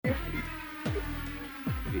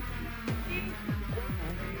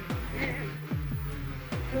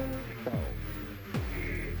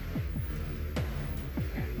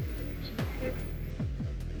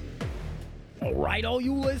right, all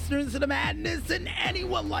you listeners of the madness and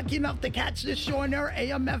anyone lucky enough to catch this show on their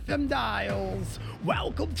AM/FM dials,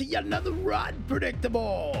 welcome to yet another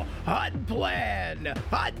unpredictable, unplanned,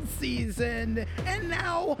 unseasoned, and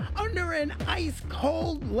now under an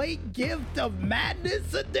ice-cold late gift of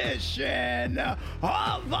madness edition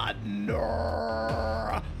of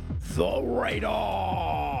Under the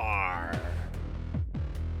Radar.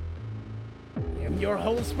 I'm your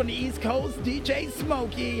host from the East Coast, DJ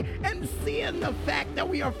Smokey, and seeing the fact that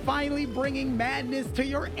we are finally bringing madness to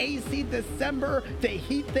your AC December to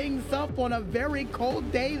heat things up on a very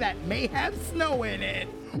cold day that may have snow in it,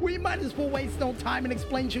 we might as well waste no time and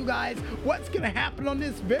explain to you guys what's going to happen on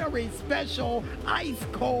this very special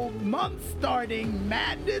ice-cold month-starting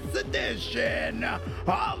madness edition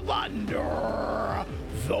of Under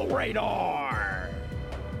the Radar.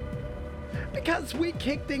 Because we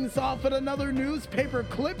kick things off with another newspaper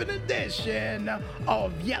clipping edition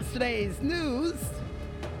of yesterday's news.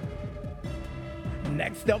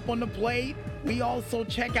 Next up on the plate, we also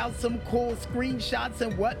check out some cool screenshots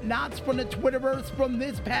and whatnots from the Twitterverse from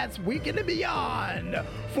this past weekend and beyond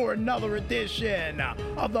for another edition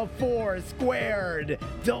of the Four Squared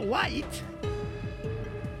Delight.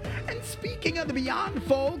 And speaking of the beyond,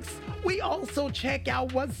 folks, we also check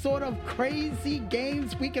out what sort of crazy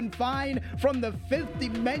games we can find from the fifth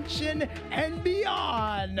dimension and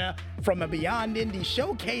beyond. From a Beyond Indie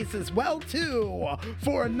showcase as well, too,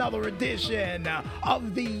 for another edition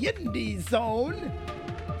of the Indie Zone.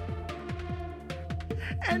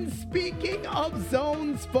 And speaking of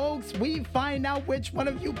zones, folks, we find out which one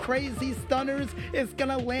of you crazy stunners is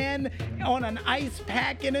gonna land on an ice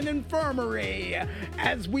pack in an infirmary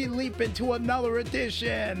as we leap into another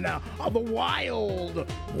edition of the wild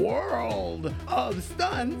world of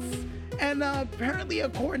stunts. And apparently,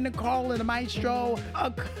 according to Carl and the Maestro,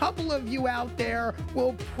 a couple of you out there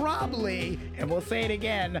will probably, and we'll say it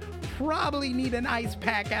again, probably need an ice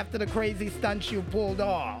pack after the crazy stunts you pulled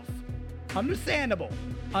off. Understandable.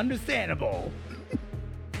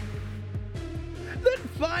 Then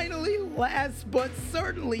finally, last but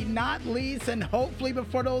certainly not least, and hopefully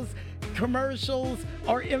before those commercials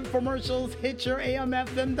or infomercials hit your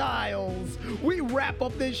AM/FM dials, we wrap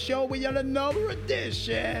up this show with yet another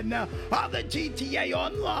edition of the GTA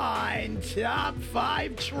Online Top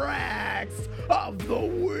 5 Tracks of the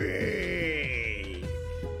Week.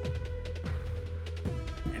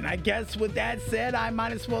 And I guess with that said, I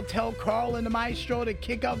might as well tell Carl and the Maestro to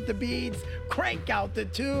kick up the beats, crank out the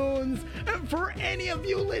tunes, and for any of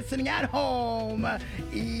you listening at home,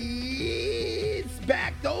 ease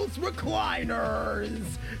back those recliners,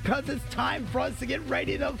 because it's time for us to get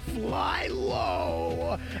ready to fly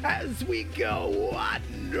low as we go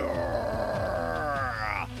under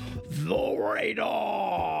the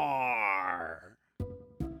radar.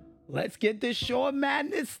 Let's get this show of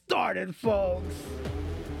madness started, folks.